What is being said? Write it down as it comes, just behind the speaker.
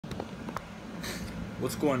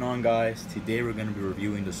What's going on, guys? Today we're going to be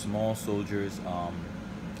reviewing the Small Soldiers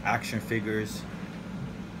action figures,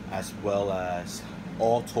 as well as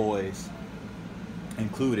all toys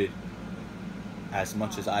included, as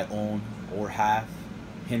much as I own or have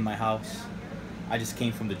in my house. I just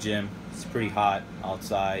came from the gym. It's pretty hot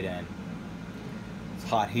outside and it's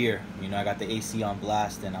hot here. You know, I got the AC on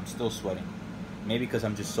blast and I'm still sweating. Maybe because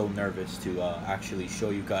I'm just so nervous to actually show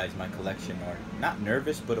you guys my collection, or not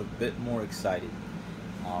nervous, but a bit more excited.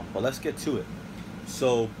 But let's get to it.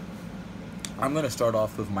 So I'm gonna start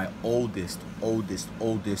off with my oldest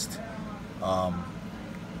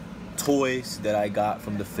toys that I got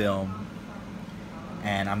from the film,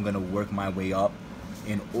 and I'm gonna work my way up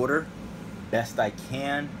in order best I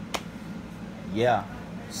can. Yeah,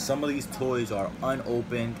 some of these toys are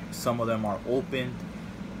unopened, some of them are opened.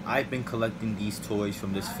 I've been collecting these toys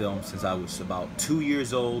from this film since I was about 2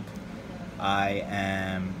 years old. I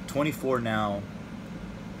am 24 now.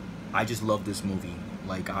 I just love this movie.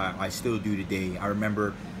 Like, I still do today. I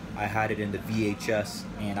remember I had it in the VHS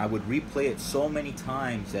and I would replay it so many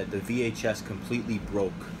times that the VHS completely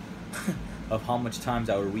broke of how much times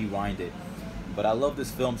I would rewind it. But I love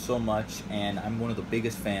this film so much and I'm one of the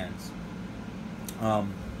biggest fans.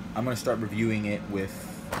 I'm gonna start reviewing it with,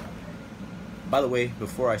 by the way,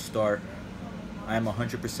 before I start, I am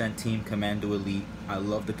 100% Team Commando Elite. I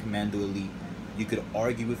love the Commando Elite. You could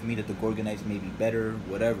argue with me that the Gorgonites may be better,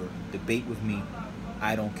 whatever. Debate with me.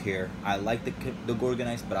 I don't care. I like the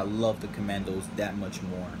Gorgonites, but I love the Commandos that much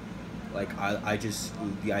more. Like, I just,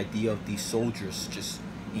 the idea of these soldiers just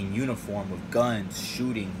in uniform with guns,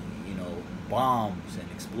 shooting, you know, bombs and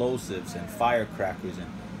explosives and firecrackers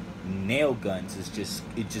and nail guns is just,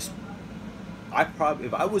 if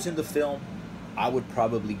I was in the film, I would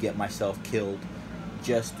probably get myself killed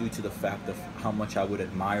just due to the fact of how much I would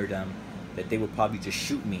admire them, that they would probably just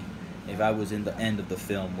shoot me if I was in the end of the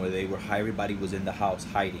film where everybody was in the house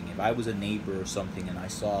hiding. If I was a neighbor or something and I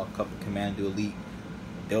saw a couple Commando Elite,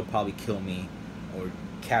 they'll probably kill me or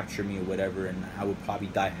capture me or whatever, and I would probably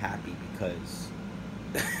die happy because,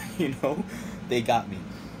 you know, they got me.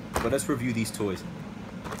 But let's review these toys.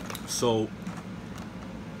 So,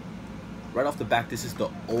 right off the back, this is the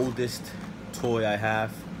oldest toy I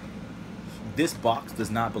have. This box does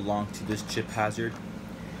not belong to this Chip Hazard.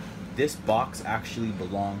 This box actually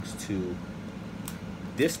belongs to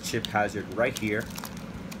this Chip Hazard right here.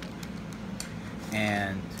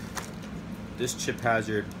 And this Chip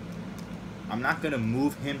Hazard, I'm not going to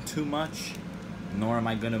move him too much, nor am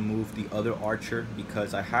I going to move the other Archer,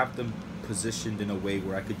 because I have them positioned in a way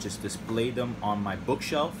where I could just display them on my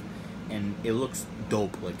bookshelf and it looks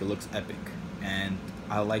dope, like it looks epic, and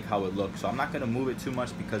I like how it looks. So I'm not going to move it too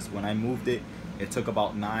much, because when I moved it, it took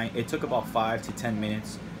about 5 to 10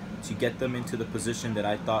 minutes to get them into the position that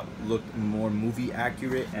I thought looked more movie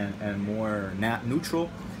accurate and more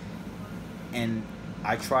neutral. And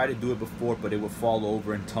I tried to do it before, but it would fall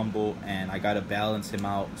over and tumble, and I gotta balance him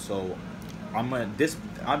out. So I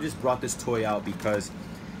just brought this toy out because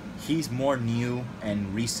he's more new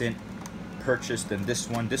and recent purchase than this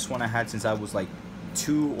one. This one I had since I was like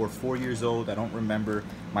 2 or 4 years old. I don't remember.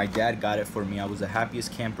 My dad got it for me. I was the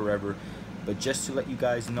happiest camper ever. But just to let you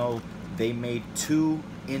guys know, they made 2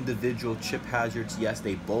 individual Chip Hazards. Yes,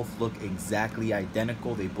 they both look exactly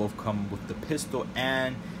identical. They both come with the pistol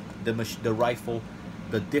and the rifle.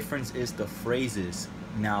 The difference is the phrases.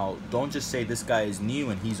 Now, don't just say this guy is new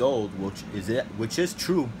and he's old, which is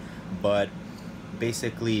true, but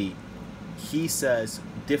basically he says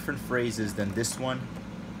different phrases than this one.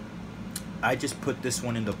 I just put this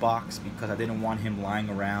one in the box because I didn't want him lying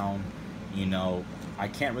around. You know, I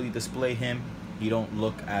can't really display him. He don't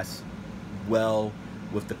look as well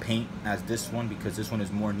with the paint as this one, because this one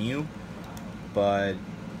is more new. But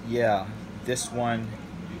yeah, this one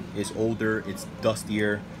is older, it's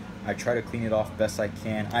dustier. I try to clean it off best I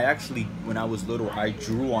can. I actually, when I was little, I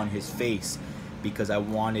drew on his face because I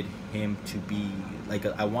wanted him to be like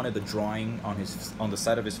I wanted the drawing on the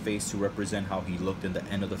side of his face to represent how he looked in the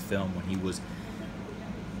end of the film when he was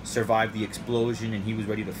survived the explosion and he was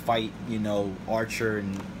ready to fight, you know, Archer.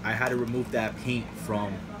 And I had to remove that paint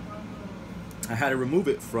from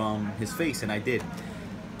his face, and I did.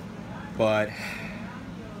 But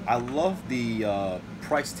I love the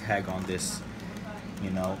price tag on this,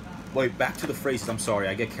 you know. Wait, back to the phrases. I'm sorry,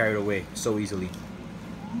 I get carried away so easily.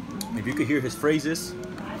 If you could hear his phrases,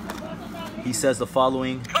 he says the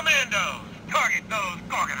following: Commandos, target those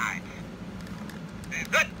Gorgonites.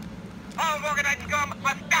 Good. All Gorgonite scum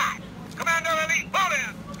must die. Commando Elite, fall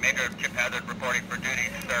in. Major Chip Hazard reporting for duty,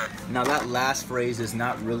 sir. Now that last phrase is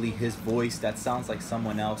not really his voice. That sounds like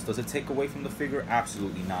someone else. Does it take away from the figure?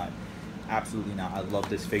 Absolutely not. Absolutely not. I love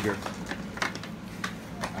this figure.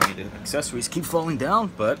 I mean, the accessories keep falling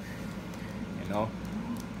down, but you know,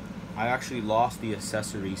 I actually lost the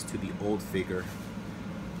accessories to the old figure.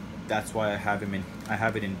 That's why I have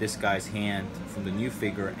it in this guy's hand from the new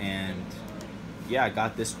figure. And yeah, I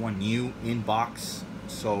got this one new in box,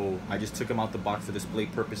 so I just took him out the box for display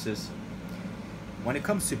purposes. When it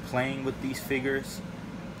comes to playing with these figures,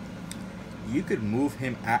 you could move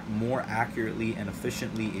him more accurately and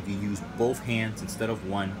efficiently if you use both hands instead of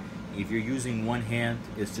one. If you're using one hand,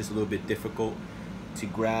 it's just a little bit difficult to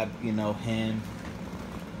grab, you know, him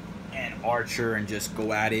and Archer and just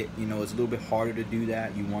go at it. You know, it's a little bit harder to do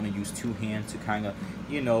that. You want to use two hands to kind of,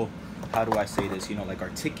 you know, how do I say this? You know, like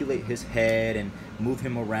articulate his head and move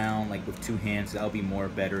him around like with two hands. That'll be more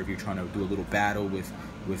better if you're trying to do a little battle with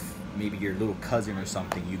maybe your little cousin or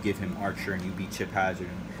something. You give him Archer and you beat Chip Hazard.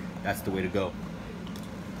 And that's the way to go.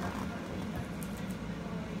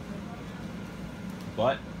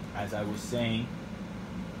 But as I was saying,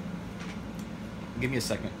 give me a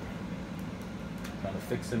second. Trying to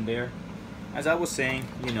fix him there. As I was saying,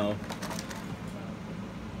 you know,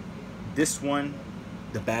 this one,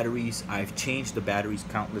 the batteries, I've changed the batteries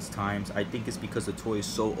countless times. I think it's because the toy is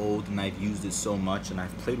so old and I've used it so much and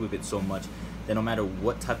I've played with it so much that no matter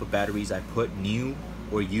what type of batteries I put, new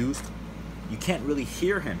or used, you can't really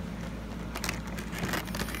hear him.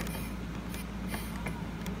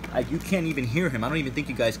 Like, you can't even hear him. I don't even think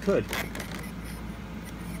you guys could.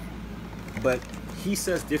 But he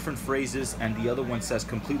says different phrases and the other one says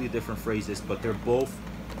completely different phrases, but they're both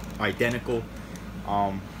identical.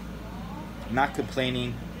 Not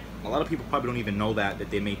complaining. A lot of people probably don't even know that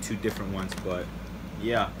they made two different ones, but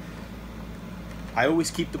yeah. I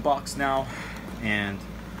always keep the box now, and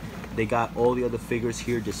they got all the other figures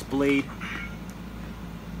here displayed.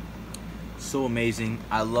 So amazing.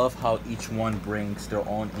 I love how each one brings their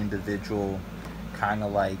own individual kind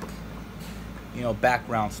of like, you know,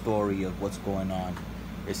 background story of what's going on.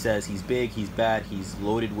 It says he's big, he's bad, he's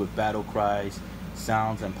loaded with battle cries,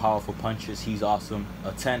 sounds, and powerful punches. He's awesome.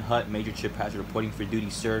 A 10 Hut, Major Chip Hazard reporting for duty,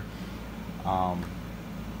 sir.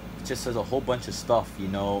 It just says a whole bunch of stuff, you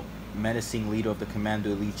know. Menacing leader of the Commando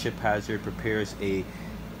Elite, Chip Hazard prepares a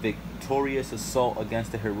victorious assault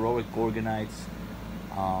against the heroic Gorgonites.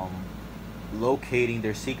 Locating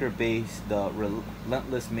their secret base, the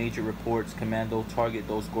relentless Major reports, Commando target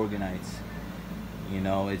those Gorgonites. You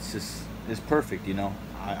know, it's just, it's perfect, you know.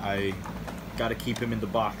 I gotta keep him in the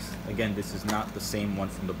box. Again, this is not the same one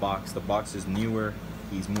from the box. The box is newer,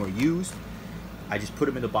 he's more used. I just put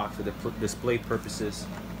him in the box for the display purposes.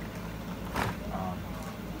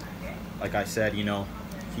 Like I said, you know,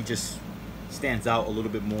 he just stands out a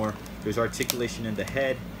little bit more. There's articulation in the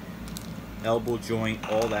head, elbow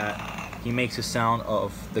joint, all that. He makes a sound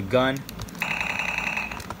of the gun,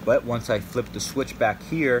 but once I flip the switch back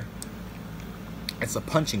here, it's a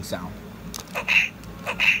punching sound.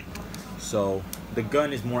 So the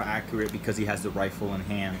gun is more accurate because he has the rifle in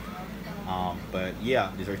hand. But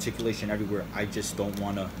yeah, there's articulation everywhere. I just don't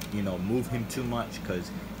want to, you know, move him too much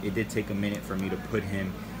because it did take a minute for me to put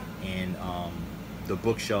him in the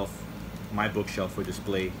bookshelf, my bookshelf for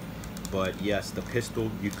display. But yes, the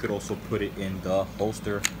pistol, you could also put it in the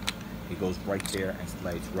holster. It goes right there and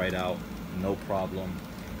slides right out, no problem.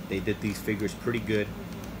 They did these figures pretty good.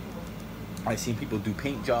 I've seen people do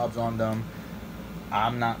paint jobs on them.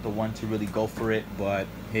 I'm not the one to really go for it, but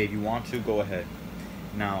hey, if you want to, go ahead.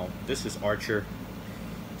 Now, this is Archer.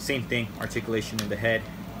 Same thing, articulation in the head,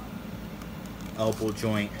 elbow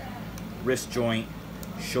joint, wrist joint,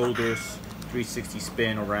 shoulders, 360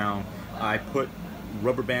 spin around. I put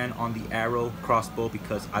rubber band on the arrow crossbow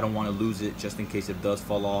because I don't want to lose it just in case it does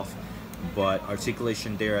fall off. But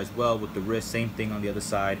articulation there as well with the wrist, same thing on the other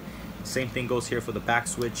side. Same thing goes here for the back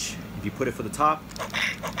switch. If you put it for the top,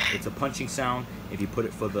 it's a punching sound. If you put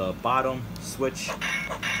it for the bottom switch,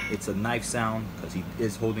 it's a knife sound because he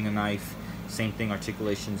is holding a knife. Same thing,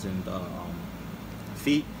 articulations in the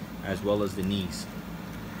feet as well as the knees.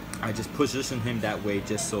 I just position him that way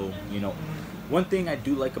just so, you know. One thing I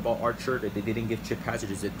do like about Archer that they didn't give Chip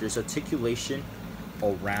Hazard is that there's articulation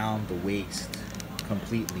around the waist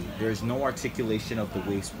completely. There's no articulation of the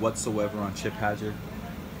waist whatsoever on Chip Hazard.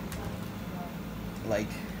 Like,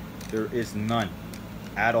 there is none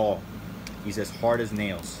at all. He's as hard as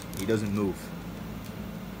nails. He doesn't move.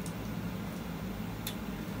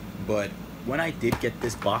 But when I did get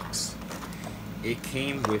this box, it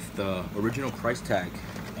came with the original price tag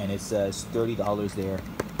and it says $30 there,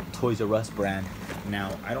 Toys R Us brand.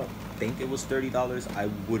 Now, I don't think it was $30. I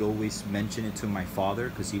would always mention it to my father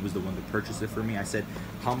because he was the one that purchased it for me. I said,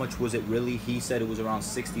 how much was it really? He said it was around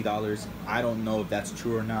 $60. I don't know if that's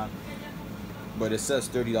true or not. but it says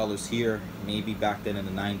 $30 here. Maybe back then in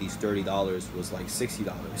the 90s, $30 was like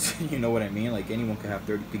 $60. You know what I mean? Like anyone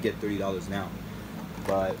could get $30 now.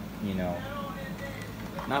 But you know,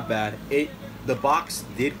 not bad. The box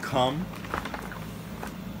did come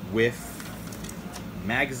with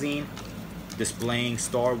magazine displaying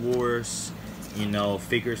Star Wars, you know,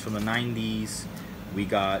 figures from the 90s. We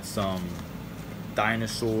got some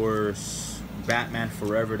dinosaurs, Batman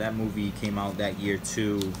Forever, that movie came out that year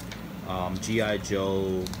too. G.I.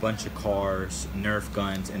 Joe, bunch of cars, Nerf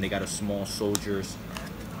guns, and they got a small soldiers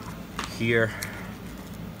here,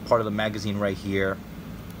 part of the magazine right here.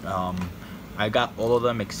 I got all of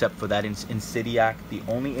them except for that Insidiac. The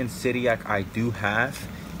only Insidiac I do have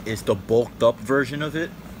is the bulked up version of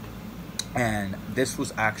it, and this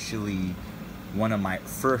was actually one of my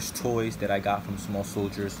first toys that I got from Small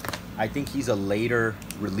Soldiers. I think he's a later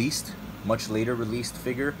released, much later released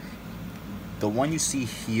figure. The one you see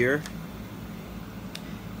here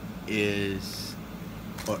is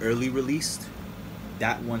an early released.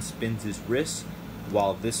 That one spins his wrist,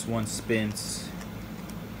 while this one spins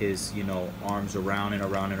his, you know, arms around and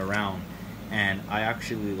around and around. And I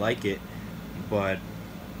actually like it, but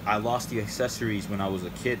I lost the accessories when I was a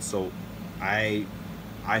kid, so I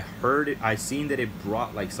heard it, I seen that it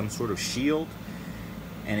brought like some sort of shield,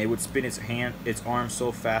 and it would spin its arm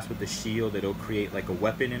so fast with the shield that it'll create like a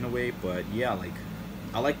weapon in a way. But yeah, like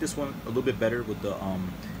I like this one a little bit better with the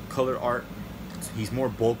color art. He's more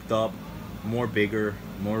bulked up, more bigger,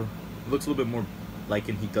 looks a little bit more like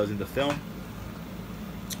him he does in the film.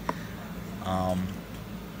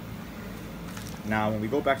 Now when we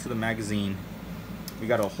go back to the magazine, we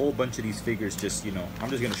got a whole bunch of these figures. Just, you know, I'm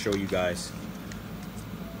just gonna show you guys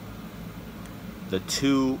the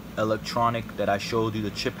two electronic that I showed you, the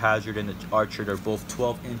Chip Hazard and the Archer. They're both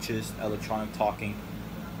 12 inches electronic talking.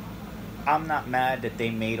 I'm not mad that they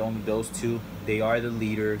made only those two. They are the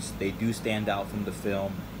leaders. They do stand out from the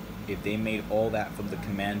film. If they made all that from the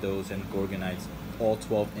Commandos and Gorgonites, all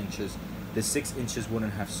 12 inches, the 6 inches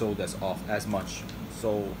wouldn't have sold as much.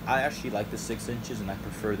 So I actually like the 6 inches and I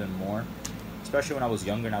prefer them more. Especially when I was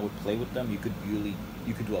younger and I would play with them, you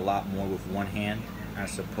could do a lot more with one hand,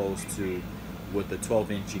 as opposed to with the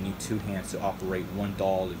 12-inch, you need two hands to operate one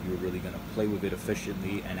doll if you're really going to play with it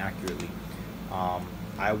efficiently and accurately.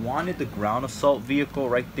 I wanted the ground assault vehicle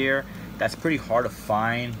right there. That's pretty hard to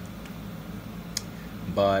find,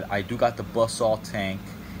 but I do got the Basalt tank.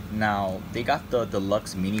 Now they got the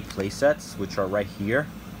deluxe mini playsets, which are right here.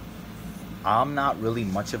 I'm not really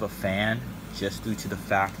much of a fan, just due to the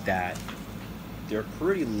fact that they're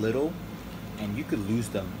pretty little and you could lose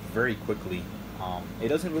them very quickly. It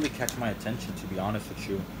doesn't really catch my attention, to be honest with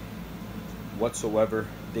you, whatsoever.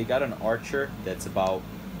 They got an Archer that's about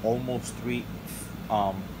almost 3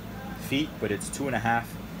 feet, but it's 2.5.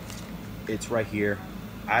 It's right here.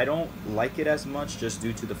 I don't like it as much, just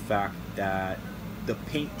due to the fact that the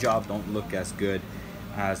paint job don't look as good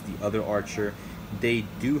as the other Archer. They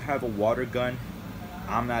do have a water gun.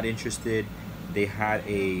 I'm not interested. They had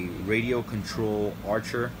a radio control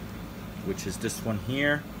Archer, which is this one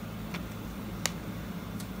here.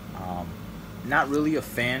 Not really a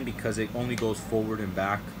fan because it only goes forward and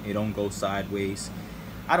back. It don't go sideways.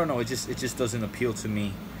 I don't know. It just doesn't appeal to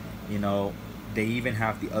me. You know, they even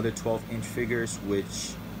have the other 12-inch figures,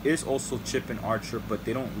 which is also Chip and Archer, but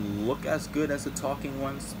they don't look as good as the talking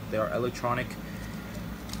ones. They are electronic.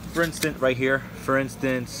 For instance, right here,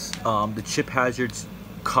 the Chip Hazard's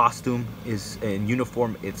costume is in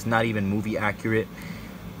uniform. It's not even movie accurate.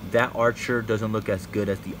 That Archer doesn't look as good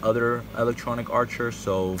as the other electronic Archer,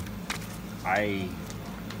 so I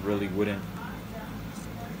really probably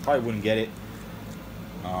wouldn't get it.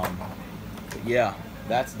 But yeah,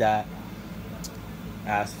 that's that.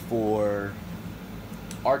 As for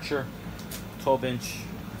Archer, 12-inch,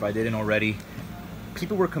 if I didn't already,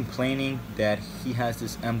 people were complaining that he has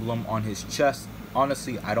this emblem on his chest.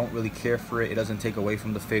 Honestly, I don't really care for it. It doesn't take away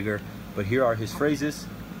from the figure. But here are his phrases.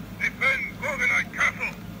 Defend Gorgonite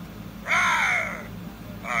Castle! Rawr!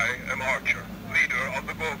 I am Archer, leader of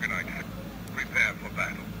the Gorgonites. Prepare for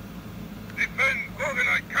battle. Defend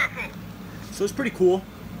Gorgonite Castle! So it's pretty cool.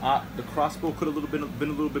 The crossbow could have been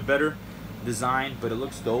a little bit better designed, but it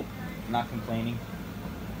looks dope. Not complaining.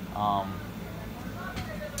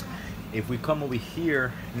 If we come over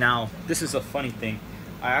here, now this is a funny thing.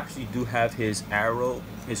 I actually do have his arrow,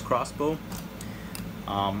 his crossbow.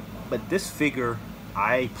 But this figure,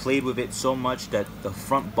 I played with it so much that the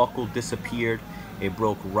front buckle disappeared. It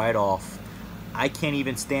broke right off. I can't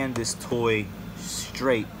even stand this toy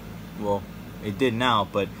straight. Well, it did now,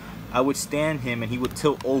 but I would stand him and he would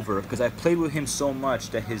tilt over because I played with him so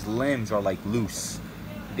much that his limbs are like loose.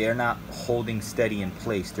 they're not holding steady in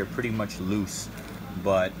place. They're pretty much loose.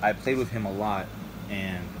 But I played with him a lot,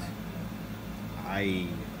 and I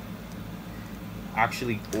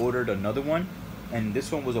actually ordered another one, and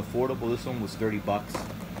this one was affordable. This one was 30 bucks.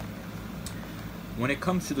 When it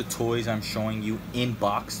comes to the toys I'm showing you in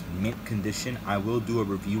box, mint condition, I will do a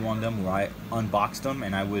review on them where I unbox them,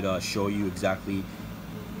 and I would show you exactly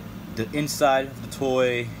the inside of the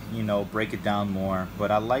toy, you know, break it down more.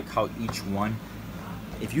 But I like how each one,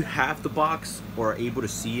 if you have the box or are able to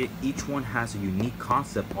see it, each one has a unique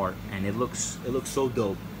concept art, and it looks so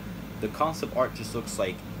dope. The concept art just looks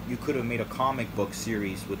like you could have made a comic book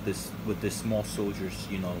series with this Small Soldiers,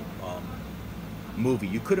 you know, movie.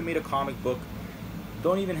 You could have made a comic book.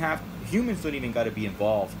 Humans don't even got to be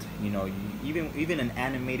involved, you know. Even an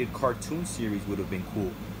animated cartoon series would have been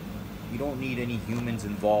cool. You don't need any humans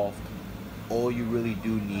involved. All you really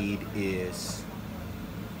do need is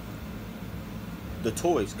the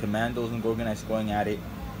toys, Commandos and Gorgonites going at it,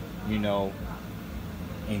 you know,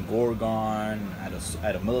 in Gorgon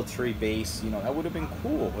at a military base. You know, that would have been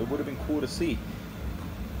cool. It would have been cool to see.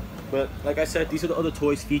 But like I said, these are the other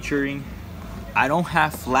toys featuring. I don't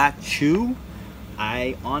have Flat Chew.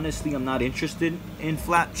 I honestly am not interested in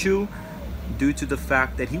Flat Chew due to the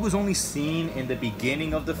fact that he was only seen in the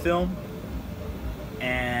beginning of the film,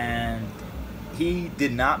 and he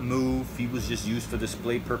did not move. He was just used for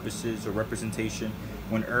display purposes or representation.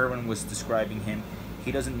 When Irwin was describing him,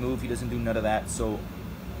 he doesn't move, he doesn't do none of that. So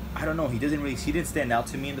I don't know, he didn't stand out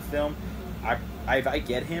to me in the film. If I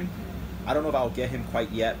get him, I don't know if I'll get him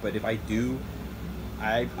quite yet, but if I do,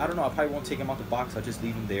 I don't know, I probably won't take him out the box. I'll just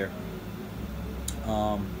leave him there.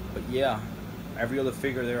 But yeah, every other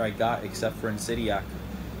figure there I got except for Insidiac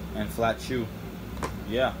and Flat Chew.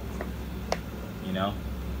 Yeah, you know,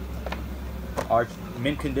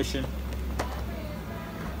 mint condition.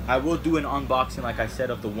 I will do an unboxing, like I said,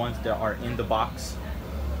 of the ones that are in the box.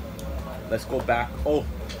 Let's go back. Oh,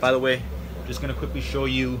 by the way, just gonna quickly show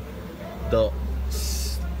you the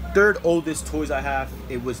third oldest toys I have.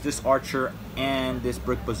 It was this Archer and this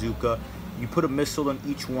brick bazooka. You put a missile on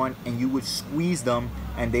each one and you would squeeze them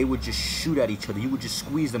and they would just shoot at each other. You would just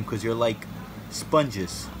squeeze them because you're like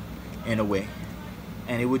sponges in a way,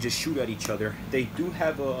 and it would just shoot at each other. They do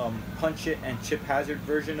have a Punch It and Chip Hazard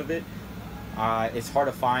version of it. It's hard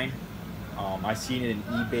to find. I seen it in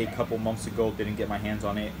eBay a couple months ago. Didn't get my hands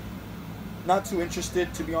on it. Not too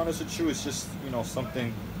interested, to be honest with you. It's just, you know,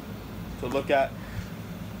 something to look at.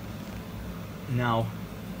 Now,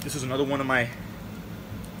 this is another one of my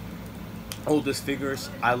oldest figures.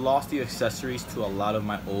 I lost the accessories to a lot of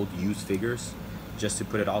my old used figures, just to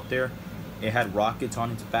put it out there. It had rockets on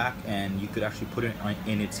its back, and you could actually put it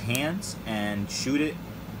in its hands and shoot it.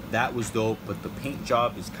 That was dope, but the paint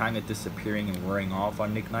job is kind of disappearing and wearing off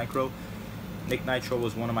on Nick Nitro. Nick Nitro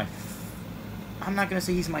was one of my, I'm not gonna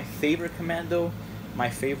say he's my favorite Commando. My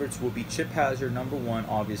favorites will be Chip Hazard, #1,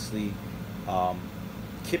 obviously,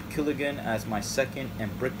 Kip Killigan as my second,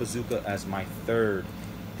 and Brick Bazooka as my third.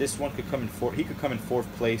 This one could come in fourth. He could come in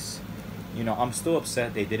 4th place. You know, I'm still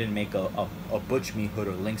upset they didn't make a Butch Me Hood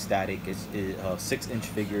or Link Static. It's a 6-inch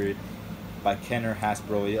figure by Kenner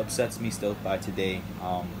Hasbro. It upsets me still by today.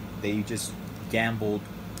 They just gambled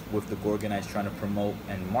with the Gorgonites, trying to promote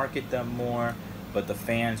and market them more, but the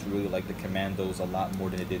fans really like the Commandos a lot more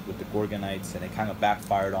than they did with the Gorgonites, and it kind of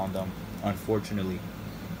backfired on them, unfortunately.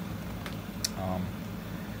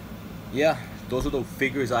 Yeah, those are the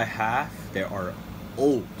figures I have. They are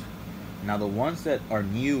old. Now the ones that are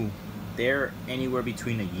new, they're anywhere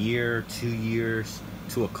between a year, 2 years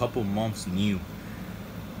to a couple months new.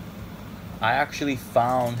 I actually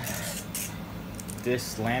found this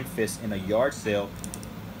Slam Fist in a yard sale.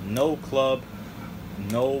 No club,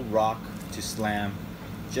 no rock to slam,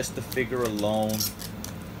 just the figure alone.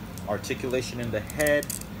 Articulation in the head,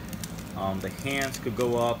 the hands could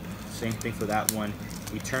go up, same thing for that one.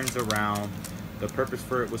 He turns around. The purpose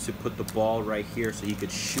for it was to put the ball right here so he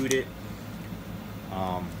could shoot it.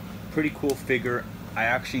 Pretty cool figure. I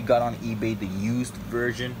actually got on eBay the used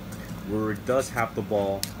version where it does have the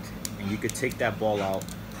ball, and you could take that ball out,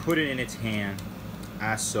 put it in its hand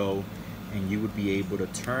as so, and you would be able to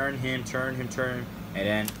turn him, and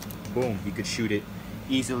then boom, you could shoot it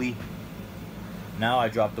easily. Now I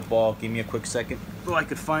dropped the ball. Give me a quick second so I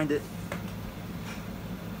could find it.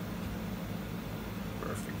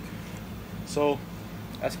 Perfect. So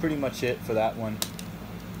that's pretty much it for that one.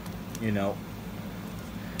 You know,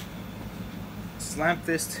 Slam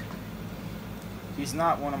Fist, he's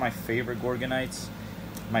not one of my favorite Gorgonites.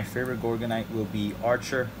 My favorite Gorgonite will be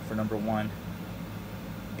Archer for #1,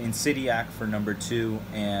 Insidiac for #2,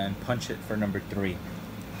 and Punch It for #3.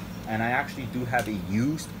 And I actually do have a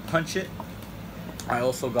used Punch It. I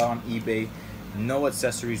also got on eBay. No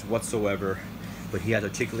accessories whatsoever, but he has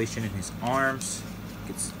articulation in his arms.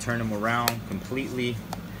 Gets turn him around completely.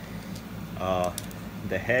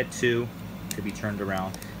 The head too could be turned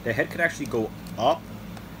around. The head could actually go up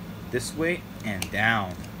this way and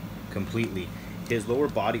down completely. His lower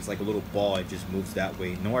body's like a little ball. It just moves that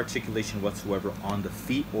way. No articulation whatsoever on the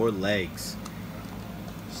feet or legs.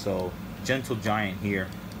 So Gentle Giant here.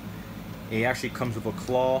 It actually comes with a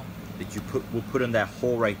claw that you will put in that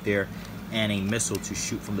hole right there, and a missile to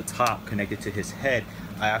shoot from the top connected to his head.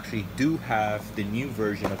 I actually do have the new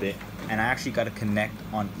version of it, and I actually got to connect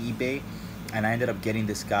on eBay, and I ended up getting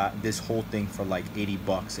this whole thing for like 80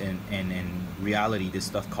 bucks, and in reality this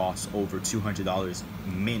stuff costs over $200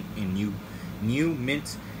 mint in new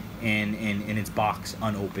mint in its box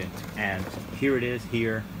unopened. And here it is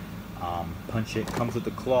here. Punch It comes with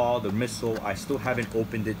the claw, the missile. I still haven't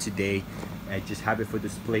opened it today. I just have it for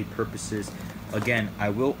display purposes. Again, I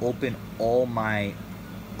will open all my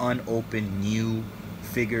unopened new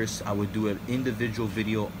figures. I would do an individual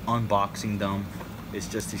video unboxing them. It's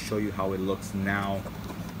just to show you how it looks now.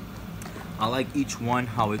 I like each one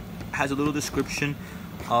how it has a little description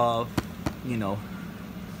of, you know,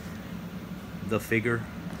 the figure.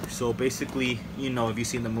 So basically, you know, if you've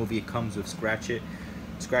seen the movie, it comes with Scratch It.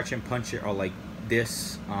 Scratch and Punch It are like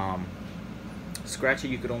this. Scratch It,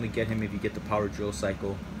 you could only get him if you get the Power Drill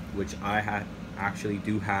Cycle, which I actually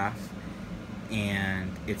do have,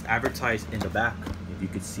 and it's advertised in the back. If you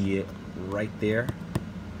could see it right there,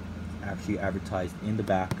 actually advertised in the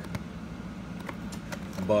back.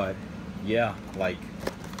 But yeah, like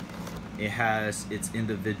it has its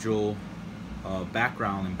individual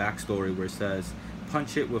background and backstory where it says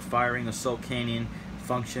Punch It with firing assault cannon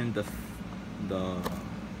function, the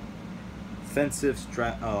offensive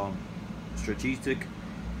strategic.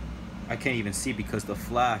 I can't even see because the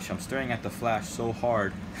flash, I'm staring at the flash so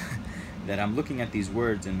hard that I'm looking at these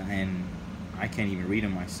words and I can't even read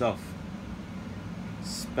them myself.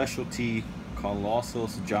 Specialty, colossal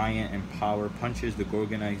giant, and power punches the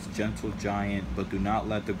Gorgonite's gentle giant, but do not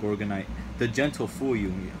let the gentle fool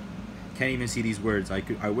you. Can't even see these words.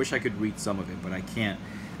 I wish I could read some of it, but I can't.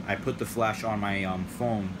 I put the flash on my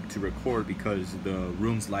phone to record because the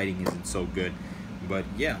room's lighting isn't so good. But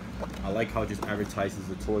yeah, I like how it just advertises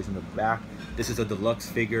the toys in the back. This is a deluxe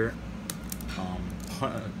figure.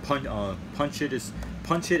 Punch It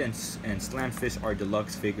and Slamfist are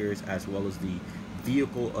deluxe figures, as well as the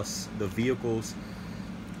vehicles,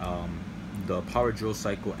 the Power Drill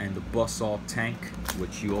Cycle and the Buzzsaw tank,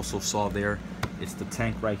 which you also saw there. It's the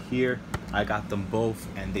tank right here. I got them both,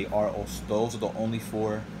 and they are also, those are the only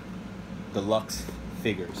 4 deluxe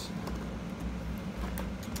figures.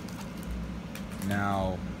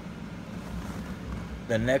 Now,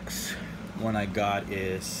 the next one I got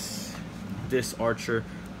is this Archer.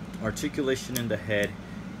 Articulation in the head.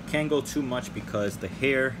 Can't go too much because the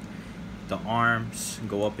hair, the arms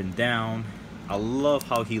go up and down. I love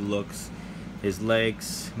how he looks. His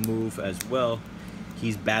legs move as well.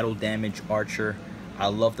 He's battle damage Archer. I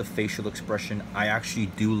love the facial expression. I actually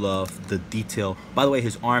do love the detail. By the way,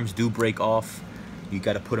 his arms do break off. You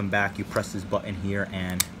got to put them back. You press this button here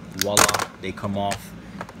and voila, they come off,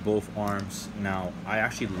 both arms. Now, I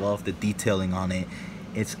actually love the detailing on it.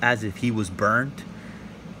 It's as if he was burned,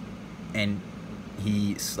 and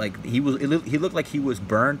he's like he looked like he was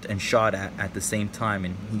burnt and shot at the same time,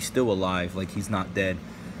 and he's still alive, like he's not dead.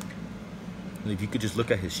 If you could just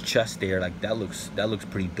look at his chest there, like that looks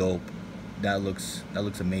pretty dope. That looks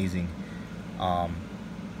amazing.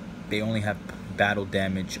 They only have battle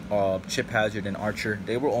damage. Chip Hazard and Archer,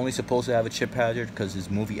 they were only supposed to have a Chip Hazard because it's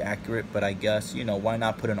movie accurate, but I guess, you know, why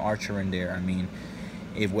not put an Archer in there? I mean,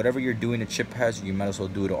 if whatever you're doing to Chip Hazard, you might as well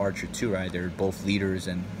do it to Archer too, right? They're both leaders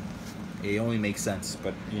and it only makes sense.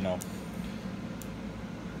 But you know,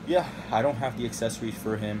 yeah, I don't have the accessories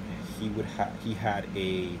for him. He had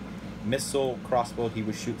a missile crossbow he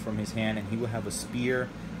would shoot from his hand, and he would have a spear.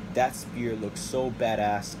 That spear looks so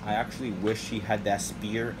badass. I actually wish he had that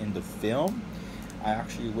spear in the film. I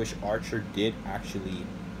actually wish Archer did actually.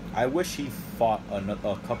 I wish he fought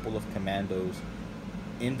a couple of commandos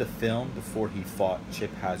in the film before he fought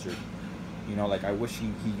Chip Hazard. You know, like I wish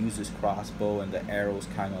he used his crossbow and the arrows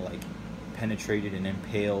kind of like penetrated and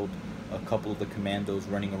impaled a couple of the commandos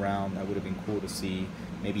running around. That would have been cool to see.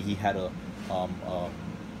 Maybe he had a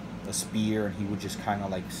spear and he would just kind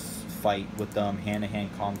of like fight with them, hand-to-hand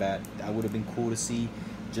combat. That would have been cool to see,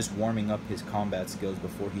 just warming up his combat skills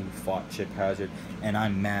before he fought Chip Hazard. And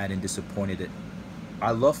I'm mad and disappointed that I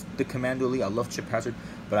love the Commando Elite, I love Chip Hazard,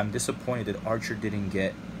 but I'm disappointed that Archer didn't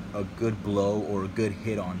get a good blow or a good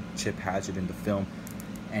hit on Chip Hazard in the film,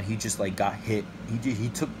 and he just like got hit. He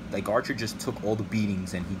took, like, Archer just took all the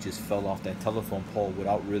beatings, and he just fell off that telephone pole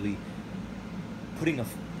without really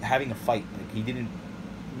having a fight. Like, he didn't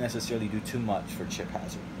necessarily do too much for Chip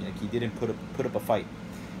Hazard. Like, he didn't put up a fight.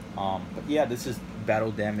 But yeah, this is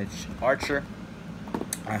battle damage Archer.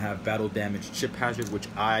 I have battle damage Chip Hazard, which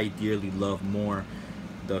I dearly love more.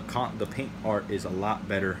 The paint art is a lot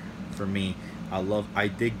better for me. I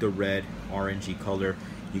dig the red orangey color.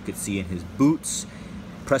 You could see in his boots.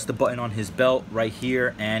 Press the button on his belt right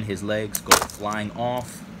here, and his legs go flying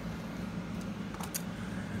off.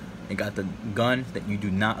 It got the gun that you do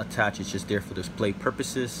not attach. It's just there for display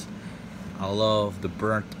purposes. I love the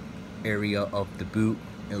burnt area of the boot.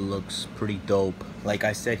 It looks pretty dope. Like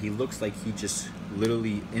I said, he looks like he just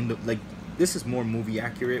literally this is more movie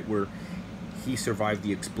accurate, where he survived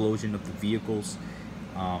the explosion of the vehicles.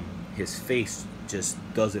 His face just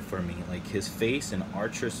does it for me. Like, his face and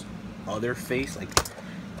Archer's other face, like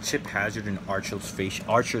Chip Hazard and Archer's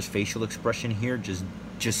facial expression here just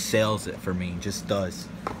sells it for me. Just does.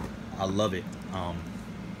 I love it.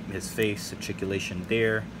 His face, articulation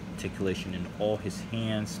there, articulation in all his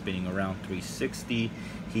hands, spinning around 360.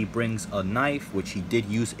 He brings a knife, which he did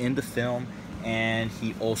use in the film, and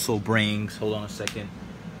he also brings, hold on a second,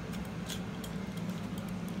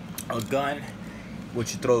 a gun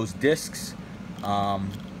which throws discs. Not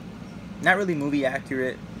really movie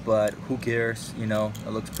accurate, but who cares, you know?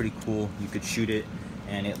 It looks pretty cool. You could shoot it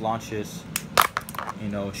and it launches, you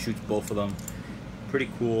know, shoots both of them. Pretty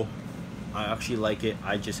cool. I actually like it.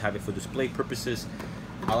 I just have it for display purposes.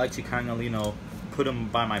 I like to kind of, you know, put them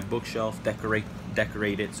by my bookshelf, decorate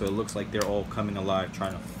it so it looks like they're all coming alive,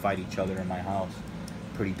 trying to fight each other in my house.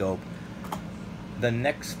 Pretty dope. The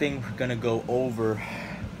next thing we're gonna go over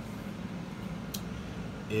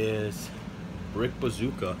is Brick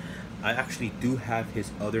Bazooka. I actually do have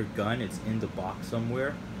his other gun. It's in the box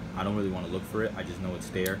somewhere. I don't really want to look for it. I just know it's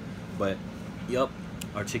there. But yep,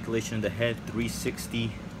 articulation of the head,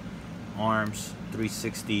 360, arms,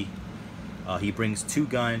 360. He brings two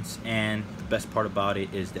guns, and the best part about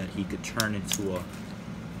it is that he could turn into a,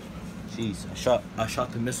 jeez, I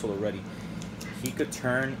shot the missile already. He could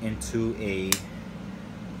turn into a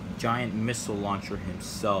giant missile launcher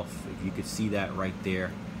himself, if you could see that right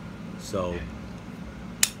there. So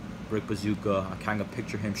Brick Bazooka, I kind of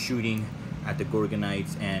picture him shooting at the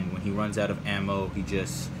Gorgonites, and when he runs out of ammo, he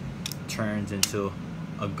just turns into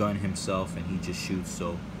a gun himself and he just shoots.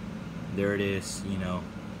 So there it is, you know,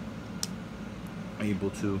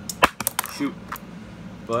 able to shoot.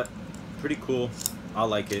 But pretty cool. I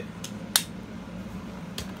like it.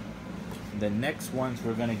 The next ones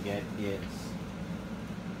we're gonna get is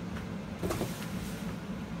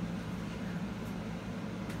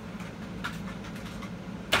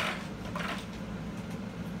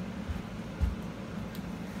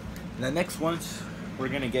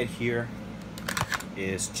here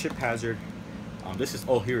is Chip Hazard. This is,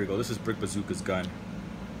 oh, here we go. This is Brick Bazooka's gun.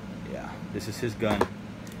 Yeah, this is his gun.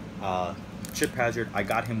 Chip Hazard, I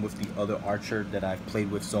got him with the other Archer that I've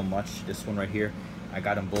played with so much. This one right here, I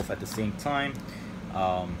got them both at the same time.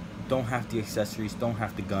 Don't have the accessories, don't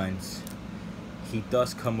have the guns. He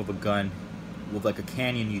does come with a gun with like a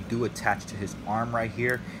cannon you do attach to his arm right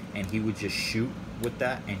here, and he would just shoot with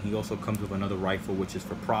that. And he also comes with another rifle, which is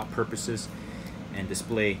for prop purposes and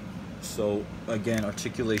display. So again,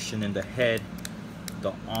 articulation in the head,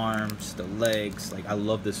 the arms, the legs. Like, I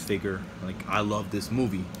love this figure. Like, I love this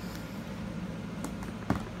movie.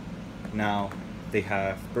 Now they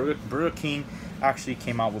have Burger King actually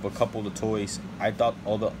came out with a couple of toys. I thought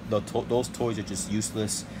all those toys are just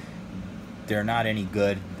useless. They're not any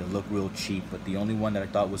good. They look real cheap. But the only one that I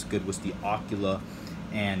thought was good was the Ocula.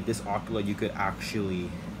 And this Ocula, you could actually,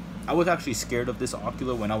 I was actually scared of this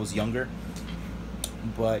Ocula when I was younger,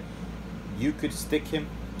 but you could stick him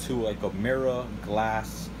to like a mirror,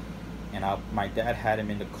 glass, and my dad had him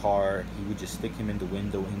in the car. He would just stick him in the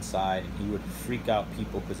window inside, and he would freak out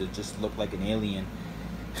people because it just looked like an alien.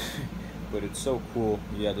 But it's so cool.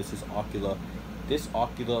 Yeah, this is Ocula. This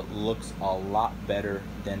Ocula looks a lot better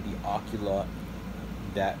than the Ocula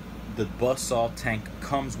that the Buzzsaw tank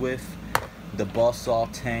comes with. The Buzzsaw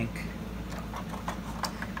tank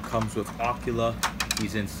comes with Ocula.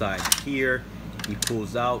 He's inside here. He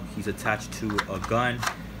pulls out. He's attached to a gun.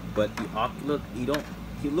 But the Ocula,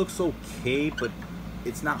 he looks okay, but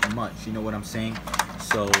it's not much. You know what I'm saying?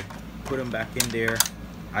 So put him back in there.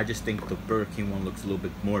 I just think the Burger King one looks a little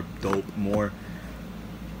bit more dope, more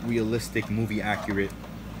realistic, movie accurate.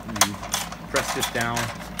 You press this down,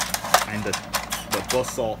 and the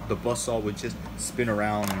buzzsaw would just spin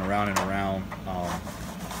around and around and around.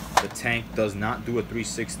 The tank does not do a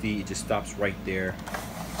 360. It just stops right there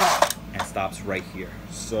and stops right here.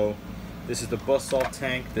 So this is the Basalt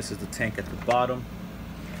tank. This is the tank at the bottom.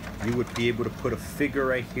 You would be able to put a figure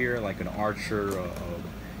right here, like an archer,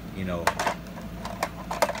 you know.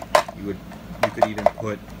 You could even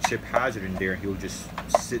put Chip Hazard in there. He'll just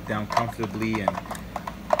sit down comfortably and,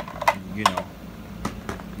 you know,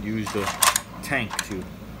 use the tank to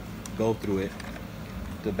go through it,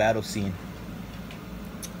 the battle scene.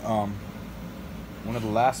 One of the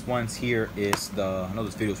last ones here is the, I know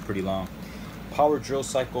this video is pretty long, Power Drill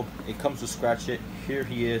Cycle. It comes with Scratch It. Here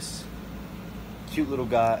he is, cute little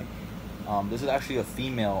guy. This is actually a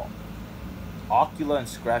female. Ocula and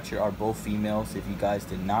Scratcher are both females, if you guys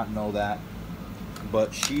did not know that.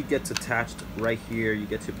 But she gets attached right here. You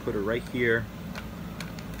get to put her right here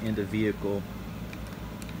in the vehicle.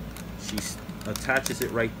 She attaches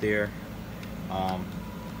it right there.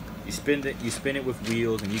 You spin it with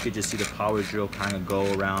wheels, and you could just see the power drill kind of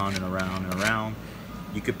go around and around and around.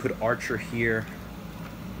 You could put Archer here,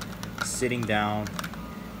 sitting down.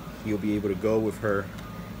 He'll be able to go with her,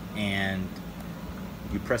 and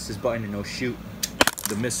you press this button and it'll shoot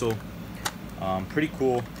the missile. Pretty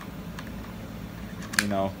cool. You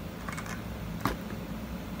know,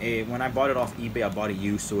 when I bought it off eBay, I bought it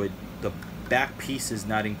used, so the back piece is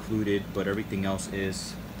not included, but everything else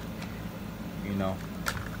is, you know.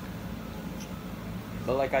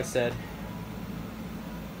 But like I said,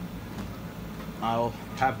 I'll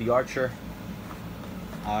have the Archer.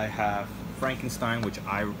 I have Frankenstein, which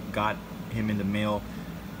I got him in the mail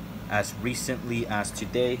as recently as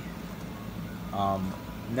today.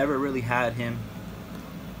 Never really had him.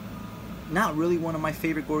 Not really one of my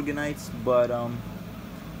favorite Gorgonites, but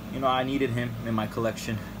you know, I needed him in my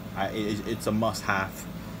collection. It's a must-have.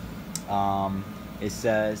 It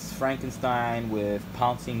says Frankenstein with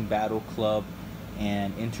pouncing battle club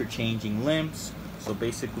and interchanging limbs. So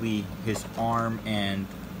basically his arm and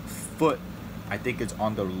foot, I think it's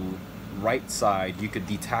on the right side. You could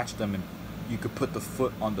detach them, and you could put the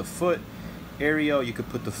foot on the foot area. You could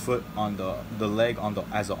put the foot on the leg on the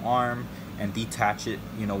as an arm and detach it,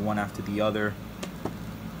 you know, one after the other.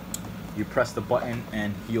 You press the button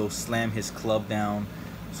and he'll slam his club down.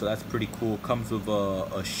 So that's pretty cool. Comes with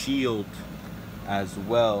a shield as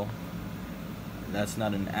well. That's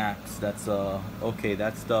not an axe. That's okay.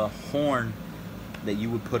 That's the horn that you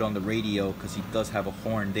would put on the radio, because he does have a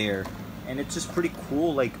horn there, and it's just pretty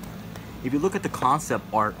cool. Like, if you look at the concept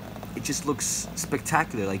art, it just looks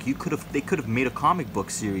spectacular. Like, they could have made a comic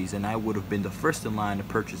book series, and I would have been the first in line to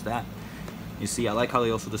purchase that. You see, I like how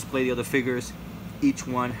they also display the other figures. Each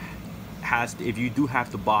one has, if you do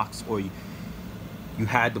have the box, or you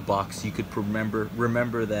had the box, you could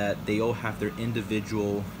remember that they all have their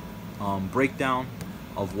individual breakdown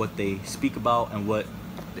of what they speak about and what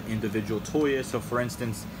the individual toy is. So for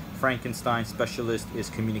instance, Frankenstein specialist is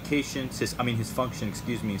communications. His function,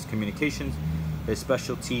 excuse me, is communications. His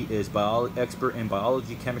specialty is expert in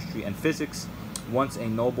biology, chemistry, and physics. Once a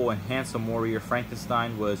noble and handsome warrior,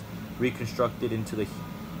 Frankenstein was reconstructed into the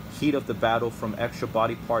heat of the battle from extra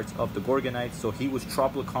body parts of the Gorgonites. So he was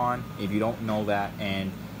Troplocon, if you don't know that,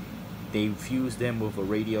 and they fused him with a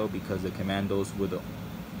radio because the commandos were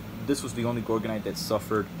this was the only Gorgonite that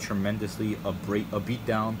suffered tremendously a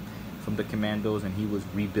beatdown from the commandos, and he was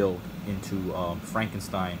rebuilt into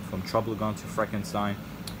Frankenstein, from Troplocon to Frankenstein.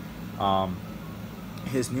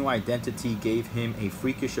 His new identity gave him a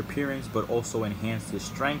freakish appearance, but also enhanced his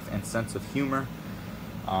strength and sense of humor.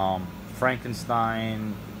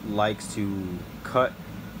 Frankenstein likes to cut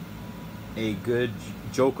a good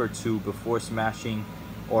joke or two before smashing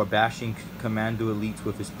or bashing commando elites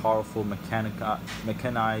with his powerful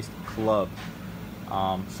mechanized club.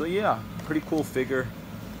 So yeah, pretty cool figure,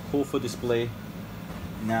 cool for display.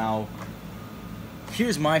 Now,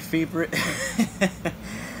 here's my favorite.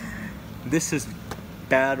 This is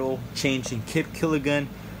battle changing Kip Killigan.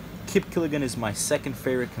 Kip Killigan is my second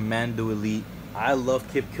favorite commando elite. I love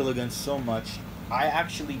Kip Killigan so much. I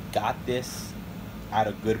actually got this at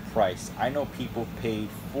a good price. I know people paid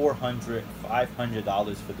 $400,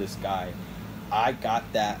 $500 for this guy. I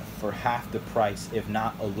got that for half the price, if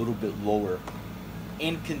not a little bit lower.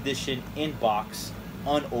 In condition, in box,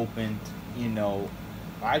 unopened. You know,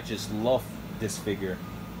 I just love this figure.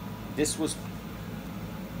 This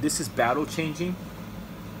is battle changing.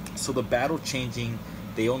 So the battle changing,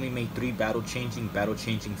 they only made 3 battle changing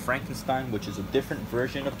Frankenstein, which is a different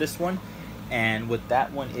version of this one. And what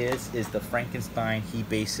that one is the Frankenstein, he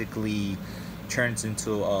basically turns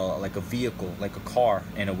into like a vehicle, like a car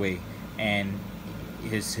in a way, and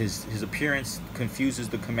his appearance confuses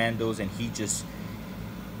the commandos, and he just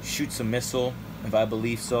shoots a missile if I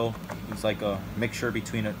believe so. He's like a mixture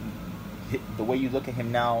between the way you look at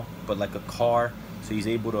him now, but like a car. So he's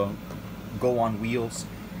able to go on wheels.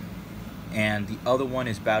 And the other one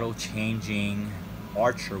is Battle Changing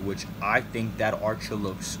Archer, which I think that Archer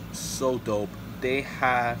looks so dope. They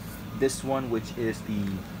have this one, which is the...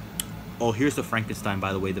 Oh, here's the Frankenstein,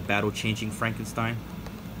 by the way, the Battle Changing Frankenstein.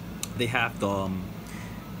 They have the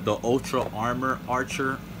Ultra Armor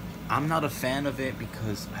Archer. I'm not a fan of it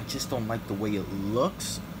because I just don't like the way it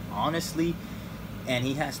looks, honestly. And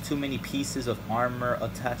he has too many pieces of armor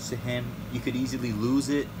attached to him. You could easily lose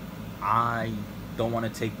it. I don't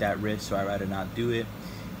want to take that risk, so I'd rather not do it.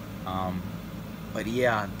 But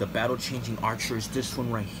yeah, the Battle Changing Archer is this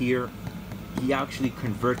one right here. He actually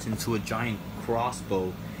converts into a giant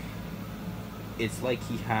crossbow. It's like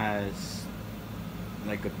he has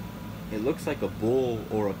like a... It looks like a bull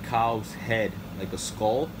or a cow's head, like a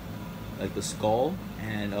skull, like the skull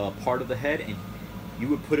and part of the head, and you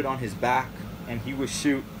would put it on his back, and he would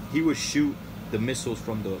shoot the missiles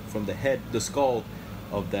from the head, the skull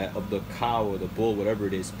of the cow or the bull, whatever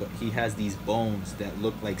it is. But he has these bones that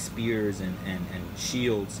look like spears and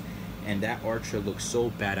shields, and that Archer looks so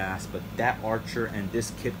badass. But that Archer and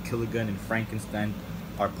this Kip Killigan and Frankenstein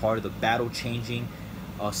are part of the Battle Changing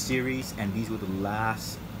series, and these were the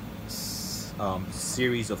last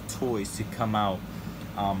series of toys to come out.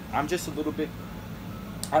 I'm just a little bit...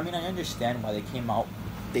 I mean, I understand why they came out.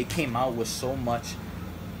 They came out with so much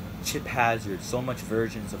Chip Hazard, so much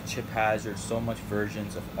versions of Chip Hazard, so much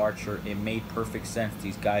versions of Archer. It made perfect sense.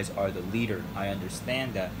 These guys are the leader. I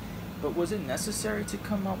understand that. But was it necessary to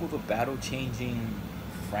come out with a Battle-Changing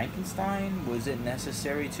Frankenstein? Was it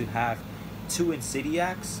necessary to have two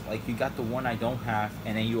Insidiacs? Like, you got the one I don't have,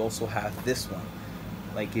 and then you also have this one.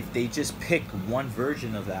 Like, if they just picked one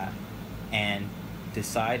version of that and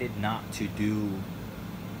decided not to do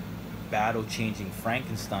Battle-Changing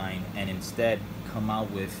Frankenstein and instead come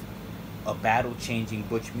out with a Battle-Changing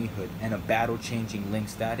Butch Meat-Hood and a Battle-Changing Link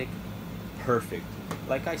Static, perfect.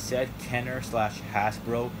 Like I said, Kenner /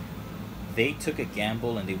 Hasbro, they took a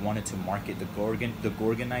gamble and they wanted to market the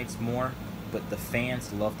Gorgonites more, but the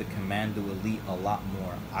fans love the Commando Elite a lot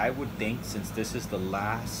more. I would think, since this is the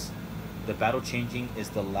last... The Battle Changing is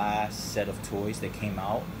the last set of toys that came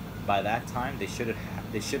out. By that time, they should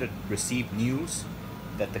have received news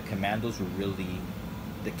that the Commandos were really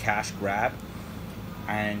the cash grab,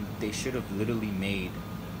 and they should have literally made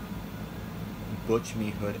Butch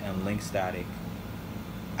Meat-Hood and Link Static,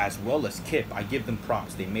 as well as Kip. I give them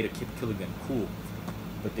props. They made a Kip Killigan, cool,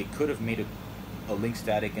 but they could have made a Link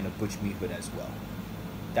Static and a Butch Meat-Hood as well.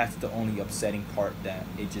 That's the only upsetting part, that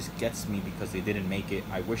it just gets me because they didn't make it.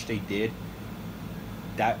 I wish they did.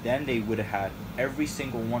 Then they would have had every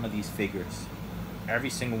single one of these figures, every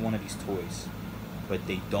single one of these toys, but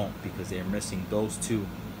they don't, because they're missing those two,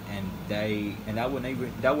 and that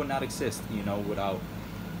would not exist, you know, without.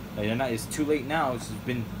 It's too late now. It's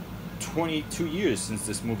been 22 years since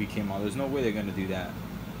this movie came out. There's no way they're gonna do that,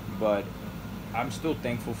 but I'm still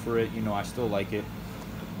thankful for it. You know, I still like it.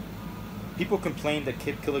 People complain that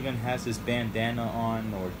Kip Killigan has his bandana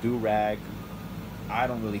on or do-rag. I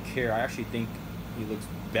don't really care. I actually think he looks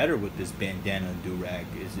better with this bandana and do-rag.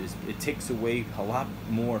 It takes away a lot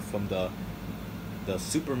more from the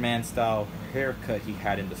Superman style haircut he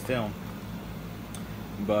had in the film.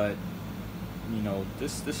 But you know,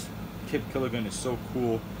 this Kip Killigan is so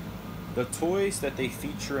cool. The toys that they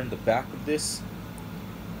feature in the back of this,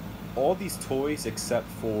 all these toys except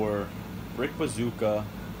for Brick Bazooka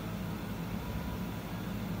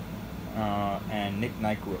and Nick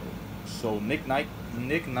Nitro. So Nick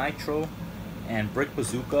Nitro and Brick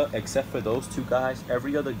Bazooka, except for those two guys,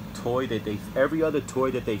 every other toy that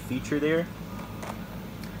they feature there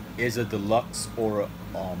is a deluxe or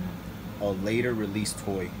a later release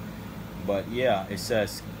toy. But yeah, it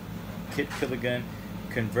says Kip Killigan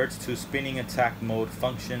converts to spinning attack mode,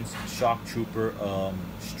 functions shock trooper,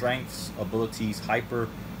 strengths, abilities hyper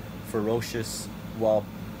ferocious, while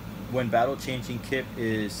when battle changing Kip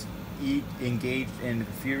is engaged in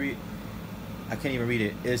fury, I can't even read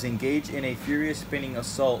it, is engaged in a furious spinning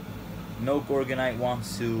assault. No Gorgonite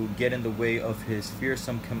wants to get in the way of this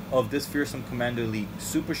fearsome Commando Elite.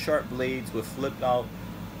 Super sharp blades with flipped out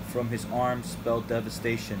from his arms spell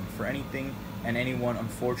devastation for anything and anyone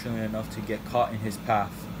unfortunate enough to get caught in his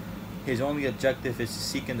path. His only objective is to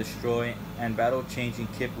seek and destroy, and battle-changing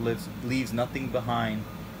Kip leaves nothing behind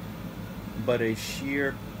but a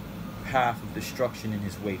sheer path of destruction in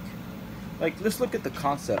his wake. Like, let's look at the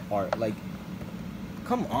concept art. Like,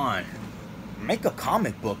 come on. Make a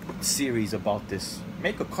comic book series about this.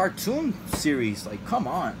 Make a cartoon series. Like, come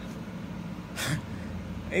on.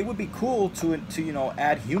 it would be cool to you know,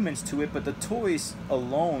 add humans to it, but the toys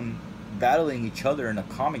alone battling each other in a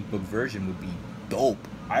comic book version would be dope.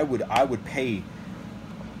 I would pay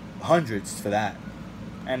hundreds for that.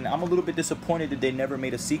 And I'm a little bit disappointed that they never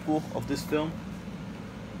made a sequel of this film.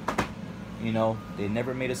 You know, they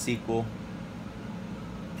never made a sequel.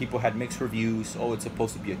 People had mixed reviews. Oh, it's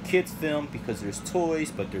supposed to be a kid's film because there's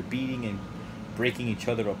toys, but they're beating and breaking each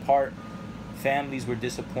other apart. Families were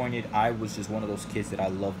disappointed. I was just one of those kids that I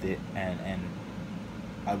loved it, and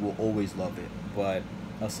I will always love it. But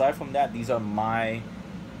aside from that, these are my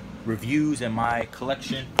reviews and my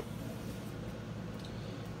collection.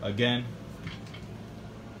 Again,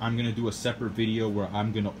 I'm gonna do a separate video where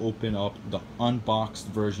I'm gonna open up the unboxed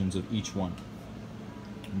versions of each one.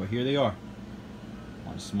 But here they are,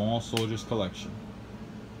 my Small Soldiers collection.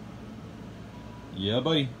 Yeah,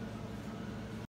 buddy.